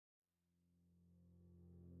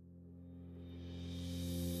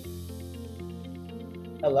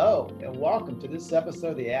Hello, and welcome to this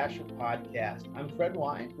episode of the ASHA podcast. I'm Fred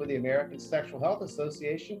Wine with the American Sexual Health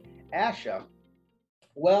Association, ASHA.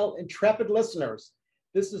 Well, intrepid listeners,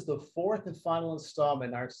 this is the fourth and final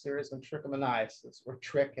installment in our series on trichomoniasis, or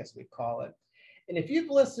trick as we call it. And if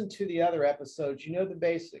you've listened to the other episodes, you know the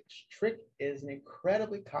basics. Trich is an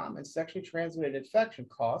incredibly common sexually transmitted infection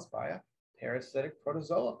caused by a parasitic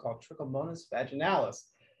protozoa called Trichomonas vaginalis.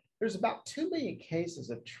 There's about 2 million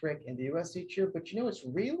cases of trich in the US each year, but it's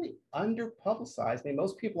really under-publicized. I mean,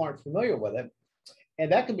 most people aren't familiar with it.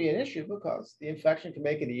 And that can be an issue because the infection can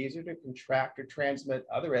make it easier to contract or transmit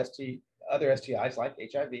other STIs like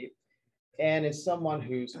HIV. And in someone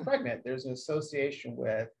who's pregnant, there's an association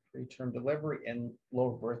with preterm delivery and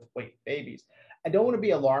low birth weight babies. I don't want to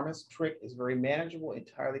be alarmist. Trich is very manageable,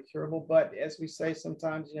 entirely curable, but as we say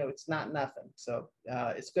sometimes, it's not nothing. So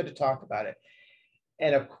it's good to talk about it.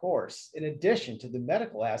 And of course, in addition to the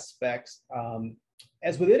medical aspects,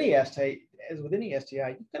 as with any STI,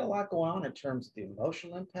 you've got a lot going on in terms of the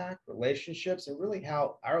emotional impact, relationships, and really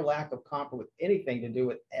how our lack of comfort with anything to do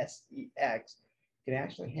with SEX can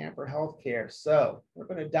actually hamper healthcare. So we're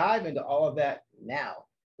going to dive into all of that now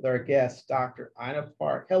with our guest, Dr. Ina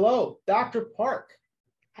Park. Hello, Dr. Park.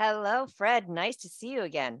 Hello, Fred. Nice to see you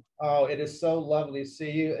again. Oh, it is so lovely to see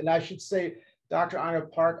you. And I should say, Dr. Ina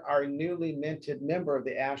Park, our newly minted member of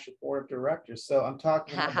the ASHA Board of Directors. So I'm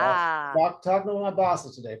talking to my boss, talking to my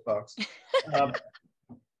bosses today, folks.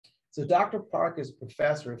 So Dr. Park is a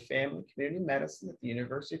professor of family and community medicine at the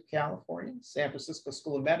University of California, San Francisco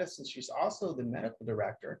School of Medicine. She's also the medical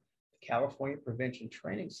director of the California Prevention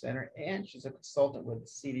Training Center, and she's a consultant with the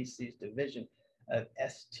CDC's Division of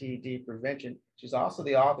STD Prevention. She's also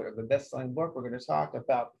the author of the best-selling book we're going to talk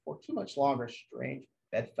about before too much longer, Strange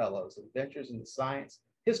Bedfellows, Adventures in the Science,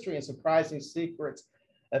 History, and Surprising Secrets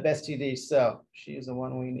of STD. So she's the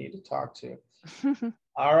one we need to talk to.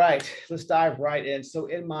 All right, let's dive right in. So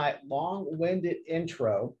in my long-winded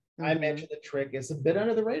intro, I mentioned the trich is a bit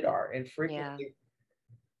under the radar and frequently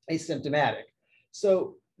asymptomatic.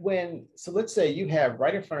 So let's say you have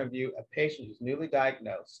right in front of you a patient who's newly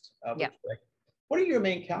diagnosed with trich. What are your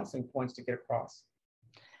main counseling points to get across?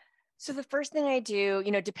 So the first thing I do,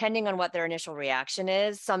 depending on what their initial reaction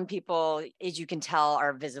is, some people, as you can tell,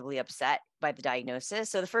 are visibly upset by the diagnosis.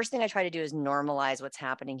 So the first thing I try to do is normalize what's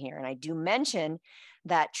happening here. And I do mention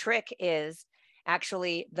that trich is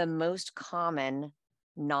actually the most common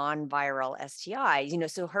non-viral STI.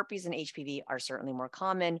 So herpes and HPV are certainly more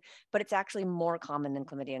common, but it's actually more common than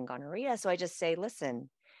chlamydia and gonorrhea. So I just say, listen,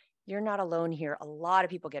 you're not alone here. A lot of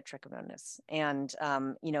people get trichomonas. And,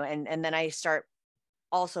 and then I start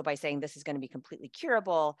also by saying this is going to be completely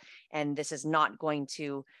curable and this is not going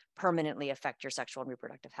to permanently affect your sexual and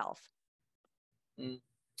reproductive health.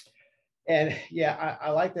 And yeah, I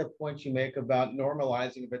like that point you make about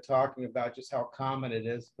normalizing, but talking about just how common it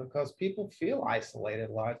is, because people feel isolated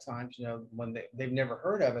a lot of times, when they've never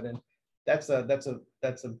heard of it. And that's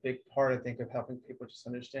a big part, I think, of helping people just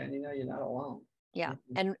understand, you're not alone. Yeah.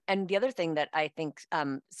 And the other thing that I think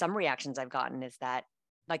some reactions I've gotten is that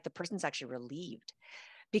like the person's actually relieved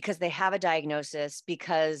because they have a diagnosis,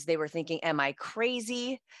 because they were thinking, am I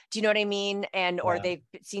crazy? Do you know what I mean? And, or they've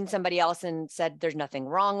seen somebody else and said, there's nothing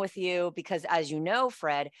wrong with you. Because as you know,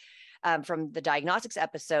 Fred, from the diagnostics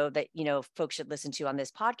episode that, folks should listen to on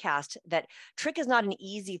this podcast, that trich is not an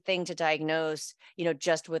easy thing to diagnose,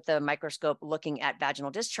 just with the microscope looking at vaginal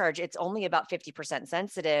discharge. It's only about 50%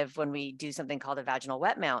 sensitive when we do something called a vaginal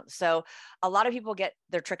wet mount. So a lot of people get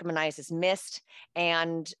their trichomoniasis missed.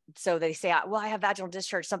 And so they say, well, I have vaginal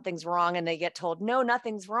discharge, something's wrong. And they get told, no,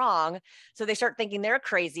 nothing's wrong. So they start thinking they're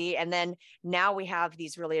crazy. And then now we have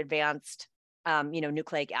these really advanced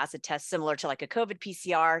nucleic acid tests similar to like a COVID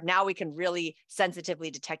PCR. Now we can really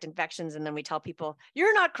sensitively detect infections. And then we tell people,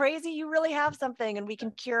 you're not crazy. You really have something and we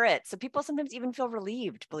can cure it. So people sometimes even feel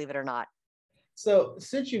relieved, believe it or not. So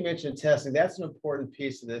since you mentioned testing, that's an important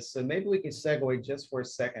piece of this. So maybe we can segue just for a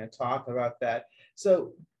second and talk about that.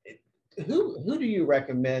 So who do you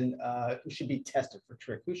recommend who should be tested for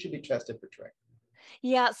trich? Who should be tested for trich?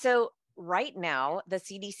 Yeah. So right now, the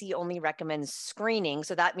CDC only recommends screening.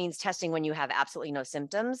 So that means testing when you have absolutely no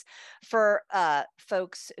symptoms for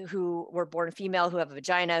folks who were born female, who have a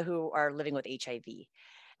vagina, who are living with HIV.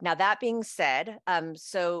 Now, that being said,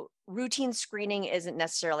 so routine screening isn't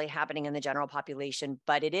necessarily happening in the general population,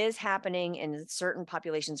 but it is happening in certain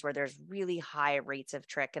populations where there's really high rates of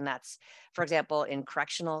trich. And that's, for example, in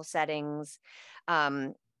correctional settings.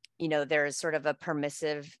 There's sort of a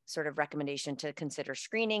permissive sort of recommendation to consider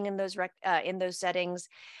screening in those settings.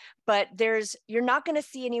 But you're not going to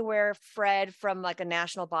see anywhere, Fred, from like a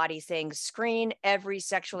national body saying screen every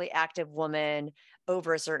sexually active woman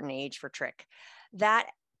over a certain age for trick. That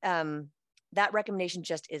that recommendation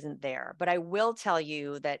just isn't there. But I will tell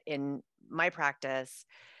you that in my practice,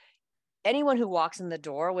 anyone who walks in the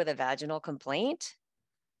door with a vaginal complaint,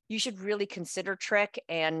 you should really consider trick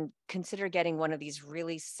and consider getting one of these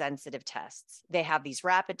really sensitive tests. They have these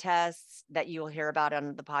rapid tests that you'll hear about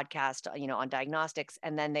on the podcast, on diagnostics.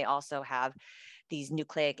 And then they also have these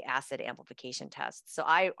nucleic acid amplification tests. So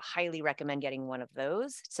I highly recommend getting one of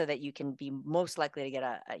those so that you can be most likely to get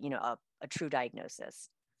a true diagnosis.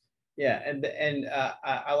 Yeah, and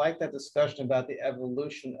I like that discussion about the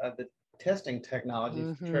evolution of the testing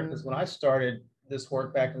technology for trick, because when I started this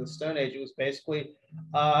work back in the Stone Age, it was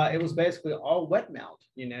basically all wet mount.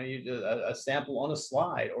 You do a sample on a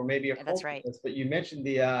slide, or maybe a That's right. test. But you mentioned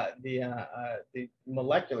the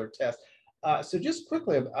molecular test. So just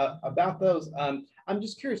quickly about those, I'm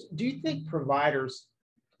just curious. Do you think providers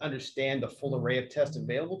understand the full array of tests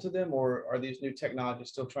available to them, or are these new technologies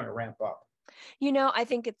still trying to ramp up? I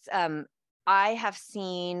think it's I have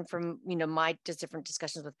seen from my just different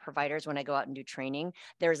discussions with providers when I go out and do training,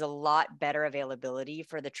 there's a lot better availability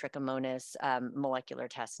for the trichomonas molecular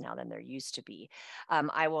tests now than there used to be.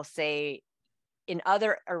 I will say in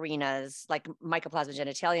other arenas, like Mycoplasma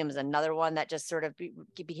genitalium is another one that just sort of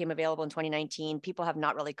became available in 2019. People have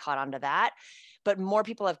not really caught on to that, but more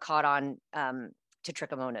people have caught on to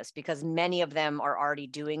trichomonas because many of them are already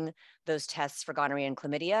doing those tests for gonorrhea and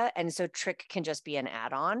chlamydia. And so trick can just be an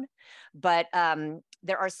add-on. But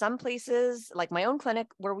there are some places like my own clinic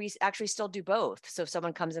where we actually still do both. So if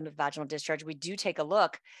someone comes in with vaginal discharge, we do take a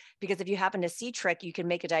look, because if you happen to see trick, you can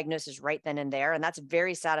make a diagnosis right then and there. And that's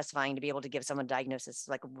very satisfying to be able to give someone a diagnosis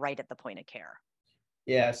like right at the point of care.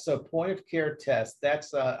 Yeah, so point of care test,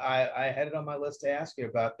 that's I had it on my list to ask you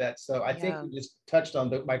about that. So I think you just touched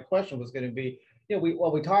on my question was going to be,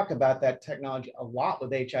 we talk about that technology a lot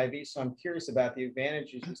with HIV. So I'm curious about the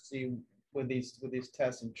advantages you see with these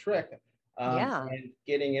tests and trick. And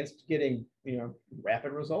getting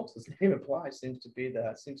rapid results, as the name implies, seems to be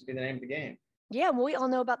the name of the game. Yeah, well, we all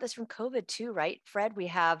know about this from COVID too, right, Fred? We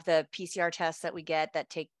have the PCR tests that we get that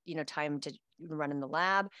take, time to run in the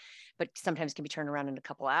lab, but sometimes can be turned around in a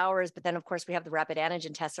couple hours. But then, of course, we have the rapid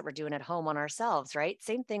antigen tests that we're doing at home on ourselves, right?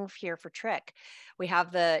 Same thing here for trick. We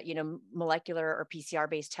have the, molecular or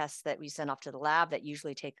PCR-based tests that we send off to the lab that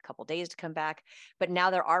usually take a couple days to come back. But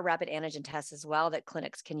now there are rapid antigen tests as well that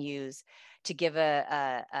clinics can use to give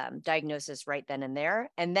a diagnosis right then and there.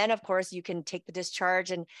 And then, of course, you can take the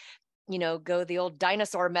discharge and go the old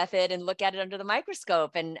dinosaur method and look at it under the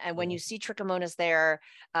microscope. And when you see trichomonas there,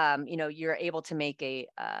 you're able to make a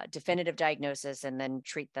definitive diagnosis and then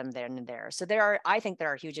treat them then and there. So I think there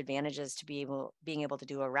are huge advantages to being able to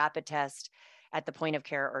do a rapid test at the point of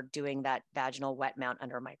care or doing that vaginal wet mount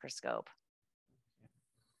under a microscope.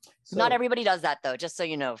 So, not everybody does that though, just so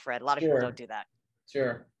you know, Fred. A lot of people don't do that.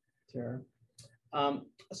 Sure.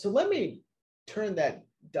 So let me turn that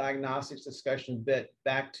diagnostics discussion a bit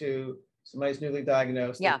back to somebody's newly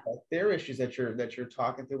diagnosed. Yeah. Their issues that you're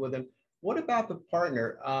talking through with them. What about the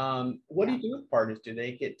partner? What do you do with partners? Do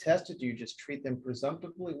they get tested? Do you just treat them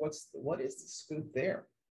presumptively? What is the scoop there?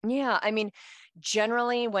 Yeah, I mean,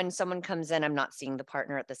 generally when someone comes in, I'm not seeing the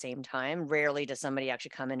partner at the same time. Rarely does somebody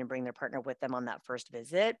actually come in and bring their partner with them on that first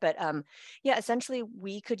visit. But yeah, essentially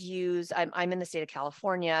we could use, I'm in the state of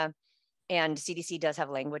California, and CDC does have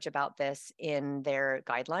language about this in their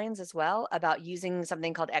guidelines as well, about using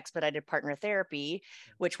something called expedited partner therapy,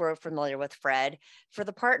 which we're familiar with, Fred, for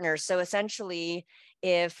the partner. So essentially,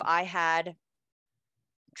 if I had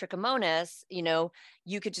trichomonas,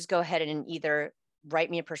 you could just go ahead and either write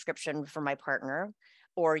me a prescription for my partner,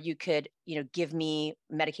 or you could, give me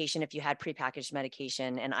medication if you had prepackaged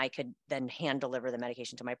medication, and I could then hand deliver the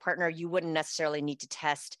medication to my partner. You wouldn't necessarily need to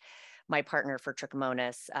test my partner for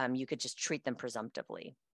trichomonas. You could just treat them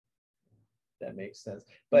presumptively. That makes sense.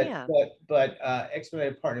 But yeah. but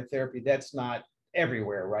expedited partner therapy, that's not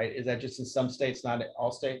everywhere, right? Is that just in some states, not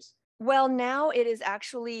all states? Well, now it is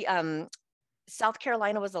actually South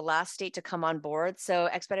Carolina was the last state to come on board. So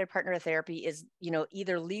expedited partner therapy is,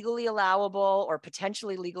 either legally allowable or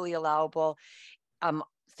potentially legally allowable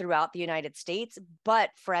throughout the United States.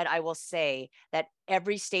 But Fred, I will say that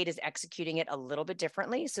every state is executing it a little bit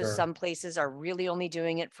differently. So some places are really only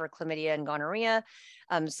doing it for chlamydia and gonorrhea.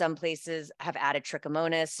 Some places have added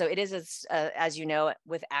trichomonas. So it is, as you know,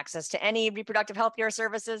 with access to any reproductive health care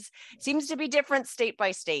services, seems to be different state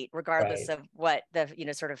by state, regardless of what the,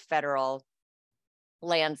 sort of federal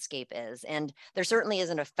landscape is. And there certainly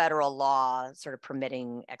isn't a federal law sort of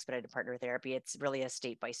permitting expedited partner therapy. It's really a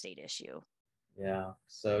state by state issue. Yeah.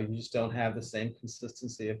 So you just don't have the same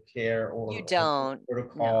consistency of care You or don't. No.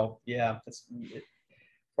 protocol. Yeah. That's And can I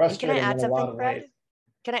frustrating in add a lot something, of Fred? ways.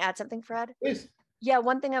 Can I add something, Fred? Please. Yeah,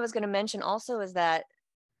 one thing I was going to mention also is that,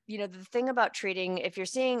 the thing about treating, if you're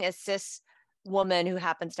seeing a cis woman who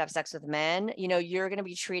happens to have sex with men, you're going to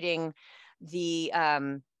be treating the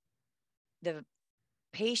the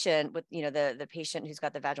patient with, the patient who's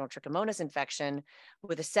got the vaginal trichomonas infection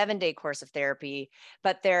with a 7-day course of therapy,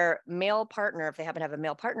 but their male partner, if they happen to have a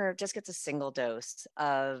male partner, just gets a single dose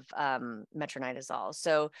of metronidazole.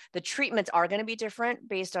 So the treatments are going to be different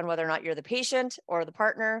based on whether or not you're the patient or the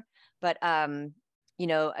partner. But,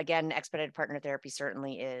 again, expedited partner therapy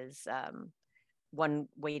certainly is one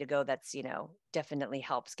way to go. That's, definitely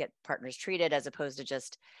helps get partners treated, as opposed to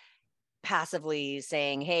just passively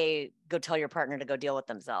saying, hey, go tell your partner to go deal with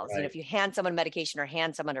themselves. Right. If you hand someone medication or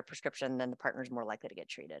hand someone a prescription, then the partner's more likely to get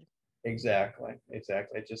treated. Exactly.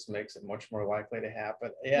 Exactly. It just makes it much more likely to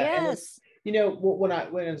happen. Yeah. And it's, Yes.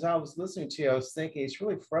 as I was listening to you, I was thinking it's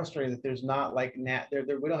really frustrating that there's not like we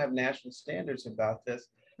don't have national standards about this.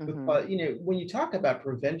 Mm-hmm. But when you talk about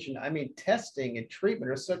prevention, I mean, testing and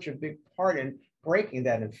treatment are such a big part in breaking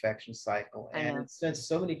that infection cycle. I know. And since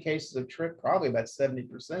so many cases of trich, probably about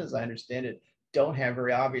 70%, as I understand it, don't have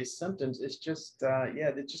very obvious symptoms, it's just,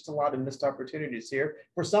 there's just a lot of missed opportunities here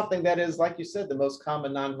for something that is, like you said, the most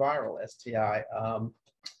common non-viral STI.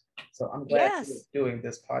 So I'm glad you're Yes. doing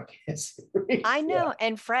this podcast I series. Yeah. know.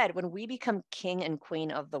 And Fred, when we become king and queen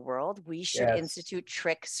of the world, we should Yes. institute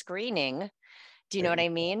trich screening. Do you know There what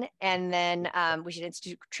you I mean? And then we should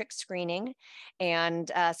institute trich screening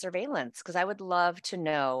and surveillance, because I would love to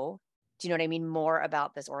know, do you know what I mean, more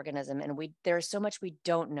about this organism. And there's so much we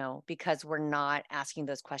don't know because we're not asking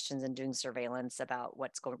those questions and doing surveillance about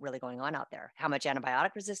what's really going on out there. How much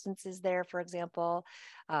antibiotic resistance is there, for example?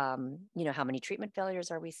 How many treatment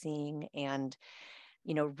failures are we seeing? And,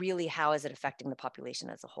 really, how is it affecting the population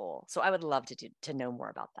as a whole? So I would love to know more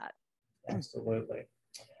about that. Absolutely.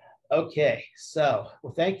 Okay, so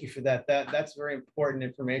well, thank you for that. That's very important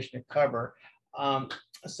information to cover. Um,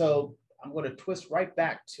 so I'm going to twist right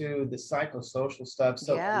back to the psychosocial stuff.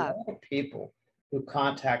 So a Yeah. lot of people who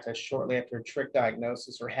contact us shortly after a trick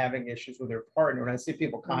diagnosis or having issues with their partner, and I see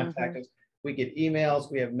people Mm-hmm. contact us, we get emails,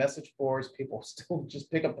 we have message boards. People still just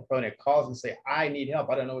pick up the phone and calls and say, "I need help.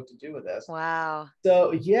 I don't know what to do with this." Wow.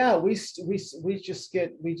 So yeah, we just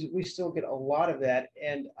get we still get a lot of that,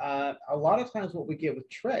 and a lot of times what we get with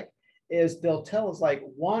trick is they'll tell us like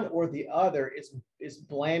one or the other is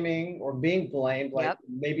blaming or being blamed. Like Yep.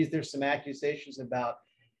 maybe there's some accusations about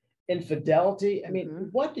infidelity. I mean, Mm-hmm.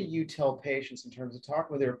 what do you tell patients in terms of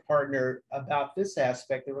talking with their partner about this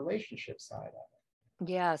aspect, the relationship side of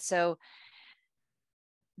Yeah. So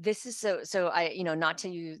this is so I, not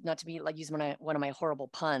to be like use one of my horrible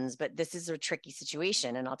puns, but this is a tricky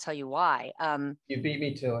situation, and I'll tell you why. it? You beat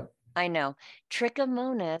me to it. I know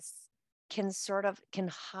trichomonas can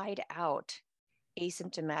hide out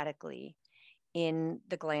asymptomatically in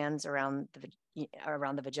the glands around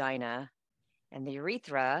the vagina and the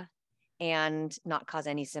urethra and not cause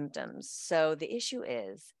any symptoms. So the issue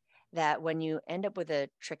is that when you end up with a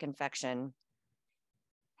trich infection,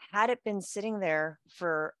 had it been sitting there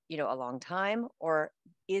for, a long time, or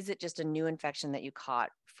is it just a new infection that you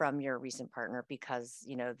caught from your recent partner because,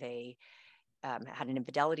 they had an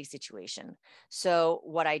infidelity situation? So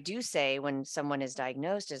what I do say when someone is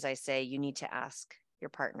diagnosed is I say, you need to ask your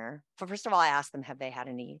partner. First of all, I ask them, have they had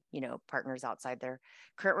any, partners outside their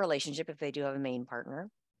current relationship, if they do have a main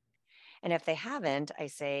partner? And if they haven't, I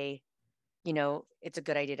say, it's a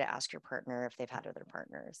good idea to ask your partner if they've had other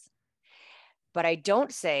partners. But I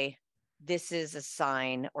don't say this is a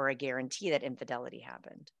sign or a guarantee that infidelity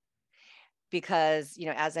happened. Because,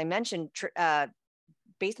 as I mentioned,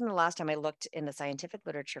 based on the last time I looked in the scientific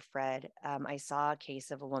literature, Fred, I saw a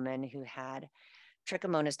case of a woman who had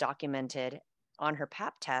trichomonas documented on her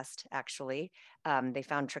pap test. Actually, they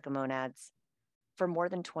found trichomonads for more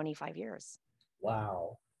than 25 years.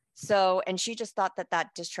 Wow. So, and she just thought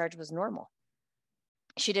that discharge was normal.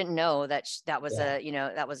 She didn't know that that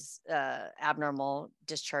was abnormal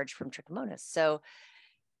discharge from trichomonas. So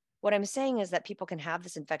what I'm saying is that people can have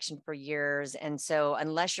this infection for years. And so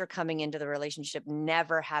unless you're coming into the relationship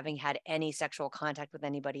never having had any sexual contact with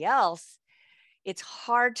anybody else, it's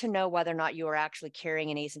hard to know whether or not you are actually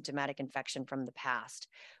carrying an asymptomatic infection from the past,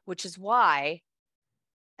 which is why,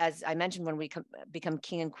 as I mentioned, when we become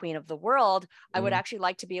king and queen of the world, I would actually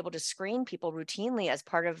like to be able to screen people routinely as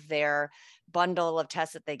part of their bundle of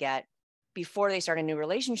tests that they get before they start a new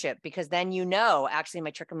relationship, because then, actually my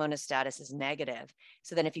trichomonas status is negative.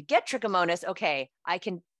 So then if you get trichomonas, okay, I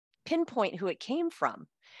can pinpoint who it came from.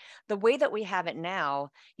 The way that we have it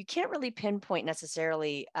now, you can't really pinpoint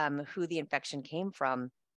necessarily who the infection came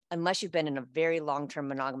from unless you've been in a very long-term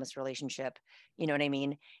monogamous relationship, you know what I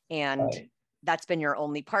mean? And Right. that's been your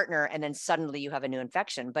only partner, and then suddenly you have a new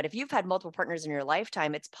infection. But if you've had multiple partners in your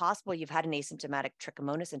lifetime, it's possible you've had an asymptomatic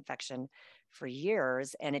trichomonas infection for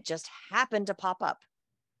years, and it just happened to pop up.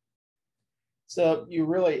 So you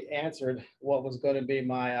really answered what was going to be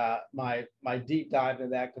my deep dive into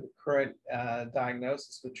that. Could the current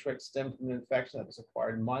diagnosis with trich stem from an infection that was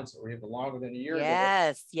acquired months or even longer than a year ago?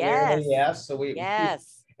 Yes, Clearly, yes, yes. So we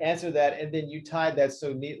yes. answered that, and then you tied that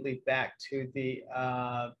so neatly back to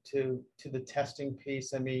the testing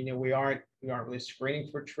piece. I mean, we aren't really screening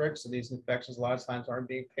for tricks, so these infections a lot of times aren't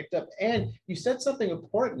being picked up. And you said something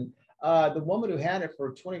important. The woman who had it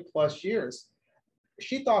for 20 plus years,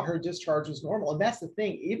 she thought her discharge was normal. And that's the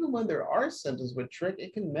thing, even when there are symptoms with trich,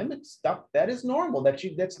 it can mimic stuff that is normal,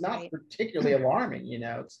 that's not Right. particularly alarming,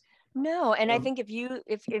 it's No, and I um, think if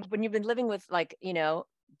when you've been living with, like,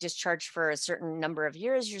 discharge for a certain number of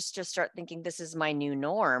years, you just start thinking this is my new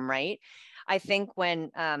norm, right? I think when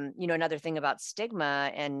another thing about stigma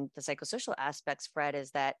and the psychosocial aspects, Fred, is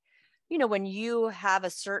that, when you have a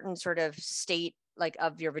certain sort of state like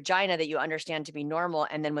of your vagina that you understand to be normal,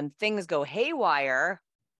 and then when things go haywire,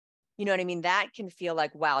 you know what I mean? That can feel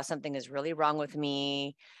like, wow, something is really wrong with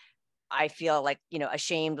me. I feel like,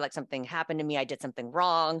 ashamed, like something happened to me. I did something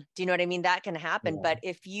wrong. Do you know what I mean? That can happen. yeah. But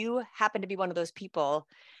if you happen to be one of those people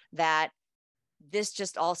that this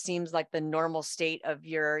just all seems like the normal state of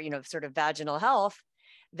your, sort of vaginal health,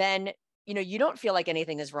 then, you don't feel like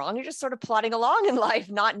anything is wrong. You're just sort of plodding along in life,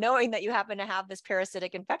 not knowing that you happen to have this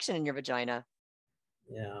parasitic infection in your vagina.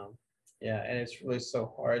 Yeah, yeah, and it's really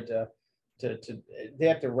so hard to they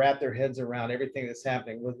have to wrap their heads around everything that's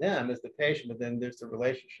happening with them as the patient, but then there's the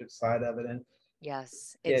relationship side of it, and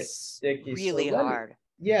Yes, get it's sticky. So really let me, hard.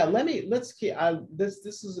 yeah, let's keep.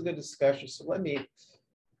 This is a good discussion. So let me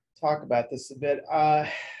talk about this a bit.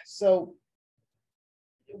 So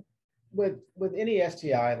with any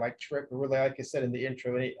STI like trick, or really, like I said in the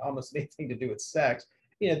intro, almost anything to do with sex,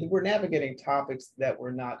 we're navigating topics that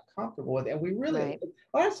we're not comfortable with, and we really, Right.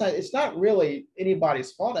 a lot of times, it's not really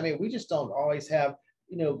anybody's fault. I mean, we just don't always have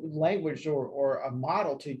language or a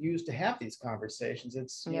model to use to have these conversations.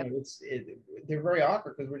 Yep. They're very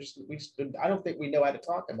awkward because I don't think we know how to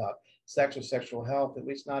talk about sex or sexual health, at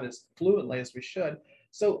least not as fluently as we should.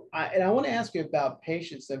 So, I want to ask you about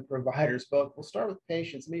patients and providers both. We'll start with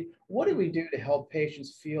patients. I mean, what do we do to help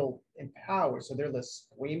patients feel empowered so they're less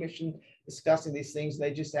squeamish in discussing these things?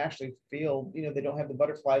 They just actually feel, they don't have the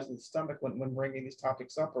butterflies in the stomach when bringing these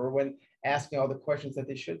topics up or when asking all the questions that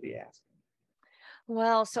they should be asking.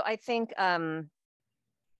 Well, so I think, as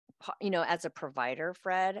a provider,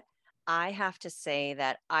 Fred, I have to say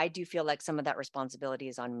that I do feel like some of that responsibility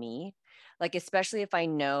is on me. Like, especially if I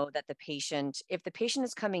know that if the patient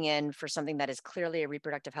is coming in for something that is clearly a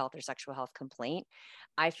reproductive health or sexual health complaint,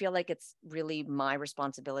 I feel like it's really my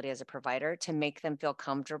responsibility as a provider to make them feel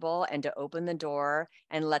comfortable and to open the door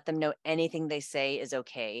and let them know anything they say is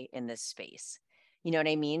okay in this space. You know what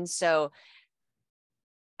I mean? So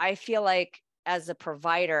I feel like as a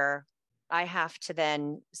provider, I have to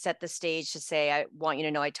then set the stage to say, I want you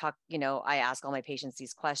to know, I ask all my patients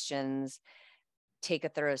these questions, take a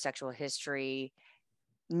thorough sexual history,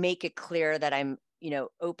 make it clear that I'm,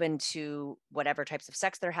 open to whatever types of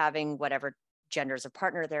sex they're having, whatever genders of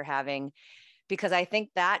partner they're having, because I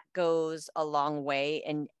think that goes a long way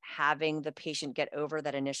in having the patient get over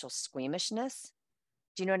that initial squeamishness.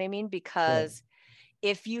 Do you know what I mean? Yeah. Because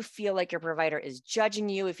if you feel like your provider is judging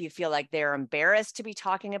you, if you feel like they're embarrassed to be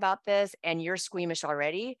talking about this and you're squeamish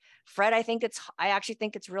already, Fred, I actually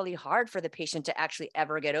think it's really hard for the patient to actually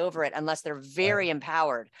ever get over it unless they're Right. very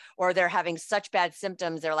empowered or they're having such bad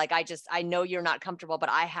symptoms. They're like, I know you're not comfortable, but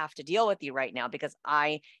I have to deal with you right now because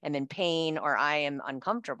I am in pain or I am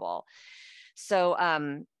uncomfortable. So,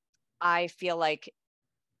 I feel like,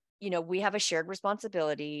 we have a shared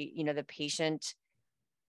responsibility. The patient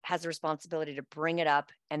has the responsibility to bring it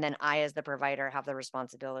up. And then I, as the provider, have the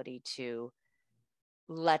responsibility to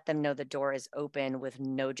let them know the door is open with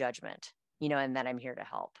no judgment, and that I'm here to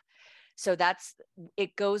help. So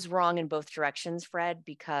it goes wrong in both directions, Fred,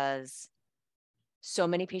 because so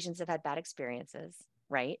many patients have had bad experiences,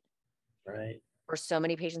 right? Right. Or so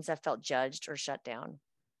many patients have felt judged or shut down.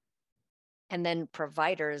 And then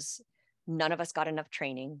providers, none of us got enough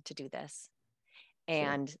training to do this. Sure.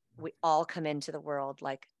 And we all come into the world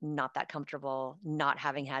like not that comfortable, not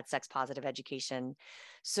having had sex positive education.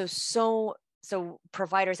 So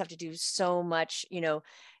providers have to do so much,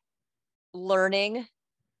 learning,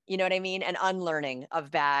 you know what I mean, and unlearning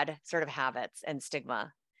of bad sort of habits and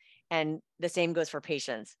stigma. And the same goes for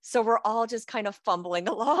patients. So we're all just kind of fumbling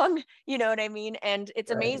along, you know what I mean? And it's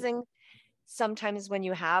Right. amazing sometimes when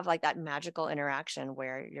you have like that magical interaction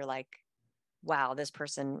where you're like, wow, this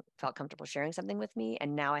person felt comfortable sharing something with me.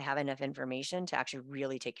 And now I have enough information to actually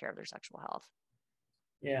really take care of their sexual health.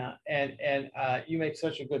 Yeah, and you make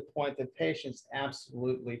such a good point that patients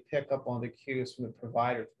absolutely pick up on the cues from the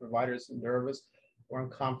provider. If the provider is nervous or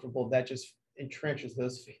uncomfortable, that just entrenches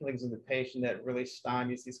those feelings in the patient that really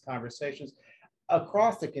stymies these conversations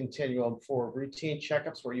across the continuum for routine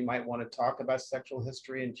checkups where you might want to talk about sexual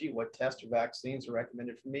history and gee, what tests or vaccines are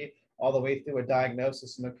recommended for me, all the way through a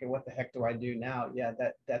diagnosis and okay, what the heck do I do now? Yeah,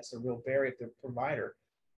 that's a real barrier to the provider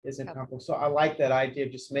isn't Yep. comfortable. So I like that idea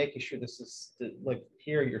of just making sure this is like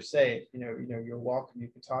here you're safe, you're welcome. You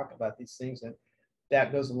can talk about these things and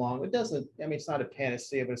that goes along. It doesn't, I mean, it's not a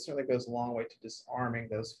panacea, but it certainly goes a long way to disarming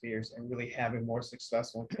those fears and really having more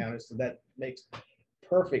successful encounters. So that makes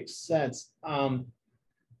perfect sense.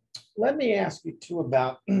 Let me ask you too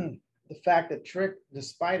about the fact that trick,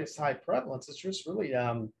 despite its high prevalence, it's just really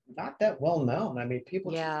not that well known. I mean,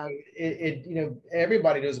 people just Yeah.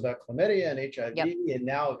 everybody knows about chlamydia and HIV Yep. and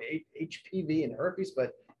now HPV and herpes,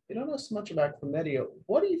 but they don't know so much about chlamydia.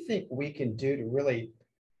 What do you think we can do to really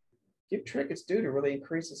give trick its due to really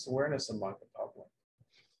increase its awareness among the public?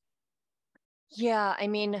 Yeah, I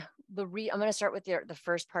mean, I'm going to start with the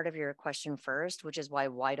first part of your question first, which is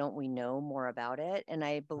why don't we know more about it? And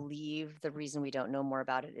I believe the reason we don't know more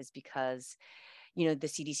about it is because, the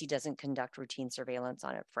CDC doesn't conduct routine surveillance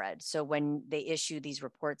on it, Fred. So when they issue these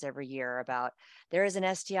reports every year about there is an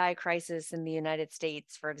STI crisis in the United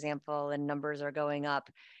States, for example, and numbers are going up,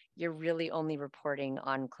 you're really only reporting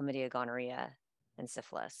on chlamydia, gonorrhea, and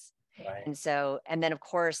syphilis. Right. And so, and then of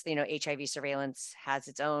course, HIV surveillance has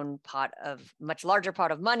its own much larger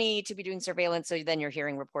pot of money to be doing surveillance. So then you're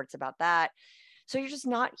hearing reports about that. So you're just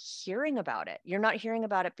not hearing about it. You're not hearing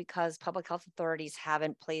about it because public health authorities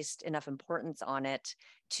haven't placed enough importance on it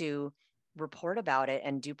to report about it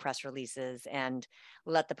and do press releases and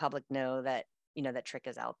let the public know that, that trick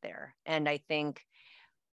is out there. And I think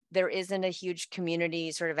there isn't a huge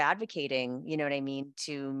community sort of advocating, you know what I mean,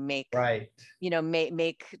 to make, Right.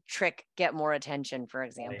 make trick get more attention, for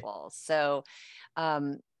example. Right. So,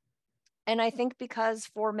 and I think because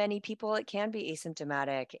for many people, it can be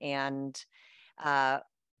asymptomatic and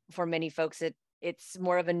for many folks, it's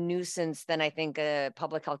more of a nuisance than I think a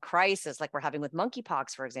public health crisis like we're having with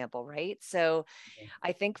monkeypox, for example, right? So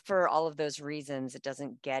I think for all of those reasons, it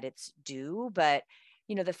doesn't get its due, but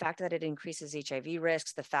the fact that it increases HIV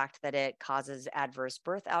risks, the fact that it causes adverse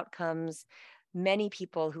birth outcomes, many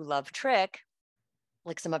people who love trick,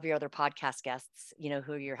 like some of your other podcast guests,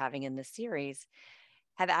 who you're having in this series,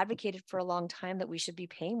 have advocated for a long time that we should be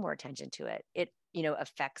paying more attention to it. It,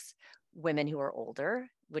 affects women who are older,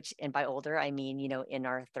 and by older, I mean, in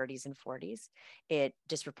our 30s and 40s. It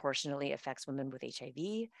disproportionately affects women with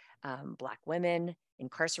HIV, Black women,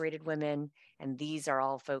 incarcerated women. And these are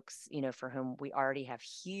all folks, for whom we already have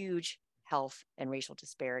huge health and racial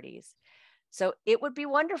disparities. So it would be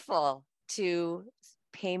wonderful to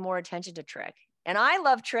pay more attention to trick. And I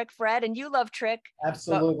love trick, Fred, and you love trick.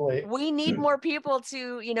 Absolutely. We need more people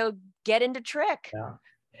to, get into trick. Yeah.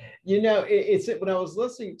 It's when I was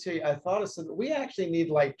listening to you, I thought of something. We actually need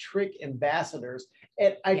like trick ambassadors.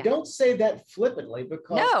 And I don't say that flippantly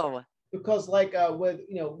because like with,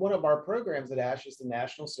 one of our programs at ASH is the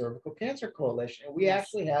National Cervical Cancer Coalition. And we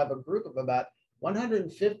actually have a group of about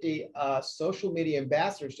 150 social media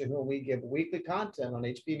ambassadors to whom we give weekly content on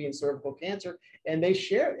HPV and cervical cancer, and they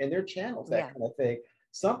share it in their channels, that kind of thing.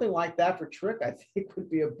 Something like that for trick, I think would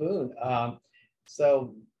be a boon.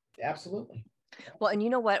 So absolutely. Well, and you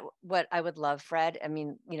know what I would love, Fred? I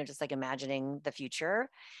mean, just like imagining the future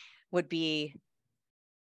would be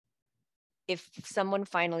if someone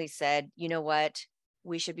finally said, you know what,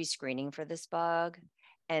 we should be screening for this bug.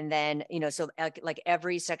 And then, so like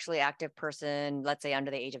every sexually active person, let's say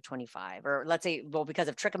under the age of 25, or let's say, well, because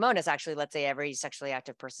of trichomonas, actually, let's say every sexually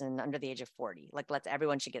active person under the age of 40, like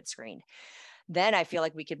everyone should get screened. Then I feel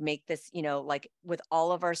like we could make this, like with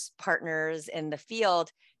all of our partners in the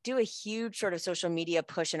field, do a huge sort of social media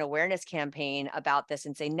push and awareness campaign about this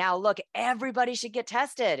and say, now look, everybody should get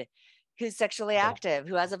tested who's sexually active,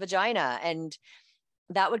 who has a vagina. And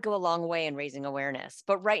that would go a long way in raising awareness.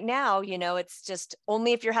 But right now, it's just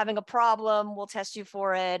only if you're having a problem, we'll test you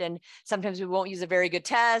for it. And sometimes we won't use a very good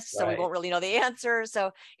test, so we won't really know the answer.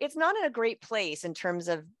 So it's not in a great place in terms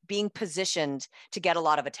of being positioned to get a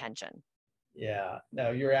lot of attention. Yeah,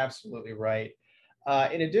 no, you're absolutely right.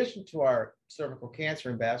 In addition to our cervical cancer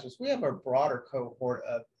ambassadors, we have a broader cohort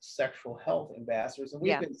of sexual health ambassadors, and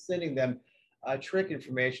we've been sending them trick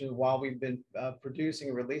information while we've been producing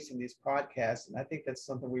and releasing these podcasts. And I think that's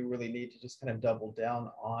something we really need to just kind of double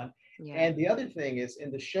down on. Yeah. And the other thing is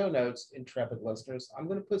in the show notes, intrepid listeners, I'm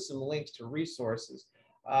going to put some links to resources,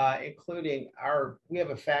 including we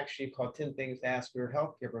have a fact sheet called 10 Things to Ask Your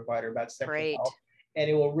Healthcare Provider about sexual Great. health. And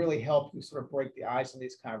it will really help you sort of break the ice on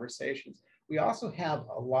these conversations. We also have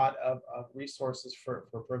a lot of resources for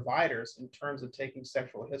providers in terms of taking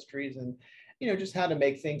sexual histories and, just how to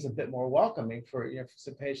make things a bit more welcoming for, for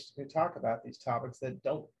some patients who talk about these topics that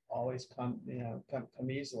don't always come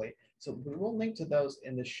easily. So we will link to those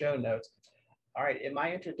in the show notes. All right, in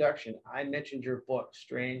my introduction, I mentioned your book,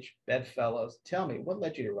 Strange Bedfellows. Tell me, what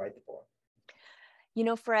led you to write the book?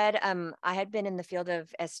 Fred, I had been in the field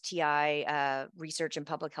of STI research and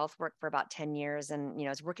public health work for about 10 years. And, I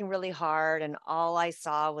was working really hard. And all I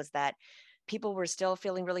saw was that people were still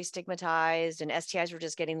feeling really stigmatized and STIs were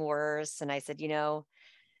just getting worse. And I said,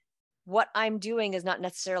 what I'm doing is not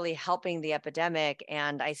necessarily helping the epidemic.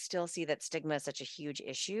 And I still see that stigma is such a huge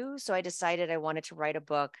issue. So I decided I wanted to write a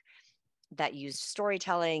book that used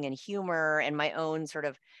storytelling and humor and my own sort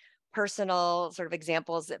of personal sort of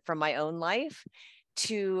examples from my own life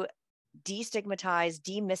to destigmatize,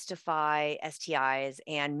 demystify STIs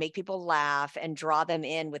and make people laugh and draw them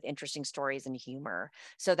in with interesting stories and humor,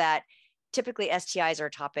 so that typically STIs are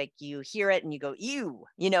a topic you hear it and you go, ew,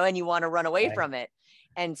 and you want to run away from it.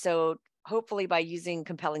 And so hopefully by using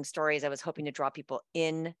compelling stories, I was hoping to draw people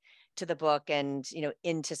in to the book and,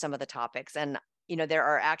 into some of the topics. And, there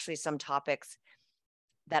are actually some topics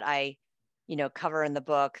that I cover in the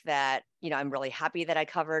book that, I'm really happy that I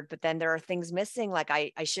covered, but then there are things missing. Like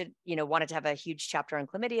I should, wanted to have a huge chapter on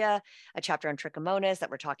chlamydia, a chapter on trichomonas that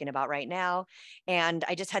we're talking about right now. And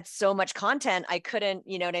I just had so much content. I couldn't,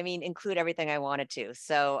 include everything I wanted to.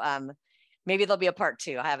 So maybe there'll be a part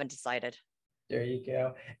 2. I haven't decided. There you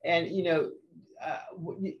go. And,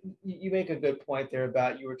 you make a good point there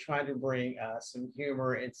about you were trying to bring some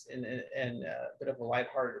humor and a bit of a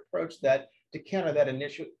lighthearted approach to counter that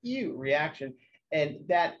initial reaction. And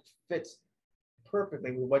that fits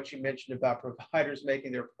perfectly with what you mentioned about providers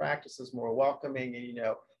making their practices more welcoming and,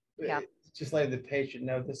 just letting the patient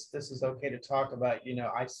know this is okay to talk about.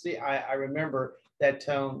 I remember that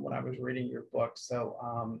tone when I was reading your book.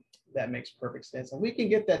 So that makes perfect sense. And we can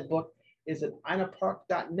get that book. Is it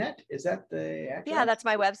inapark.net? Is that the address? Yeah, that's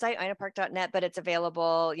my website, inapark.net, but it's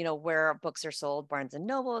available, where books are sold, Barnes and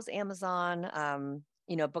Nobles, Amazon,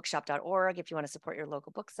 bookshop.org if you want to support your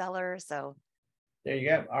local bookseller. So there you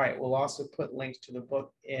go. All right. We'll also put links to the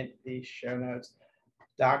book in the show notes.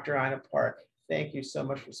 Dr. Ina Park, thank you so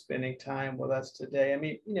much for spending time with us today. I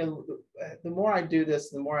mean, the more I do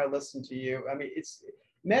this, the more I listen to you. I mean,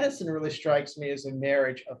 medicine really strikes me as a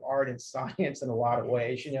marriage of art and science in a lot of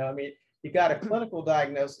ways. You got a clinical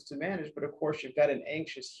diagnosis to manage, but of course you've got an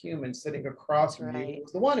anxious human sitting across from you who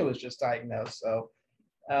was the one who was just diagnosed. So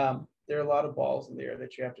there are a lot of balls in the air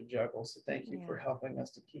that you have to juggle. So thank you for helping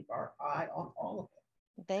us to keep our eye on all of it.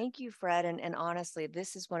 Thank you, Fred. And honestly,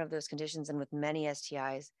 this is one of those conditions, and with many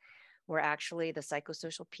STIs, where actually the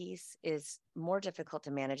psychosocial piece is more difficult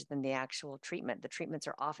to manage than the actual treatment. The treatments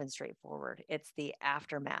are often straightforward. It's the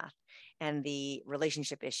aftermath and the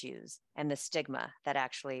relationship issues and the stigma that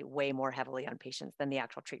actually weigh more heavily on patients than the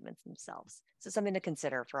actual treatments themselves. So something to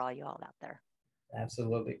consider for all you all out there.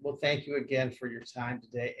 Absolutely. Well, thank you again for your time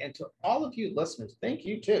today. And to all of you listeners, thank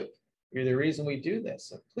you too. You're the reason we do this.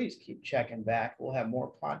 So please keep checking back. We'll have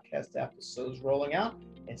more podcast episodes rolling out,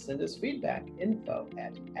 and send us feedback,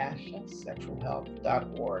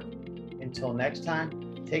 info@ashasexualhealth.org. Until next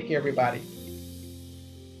time, take care, everybody.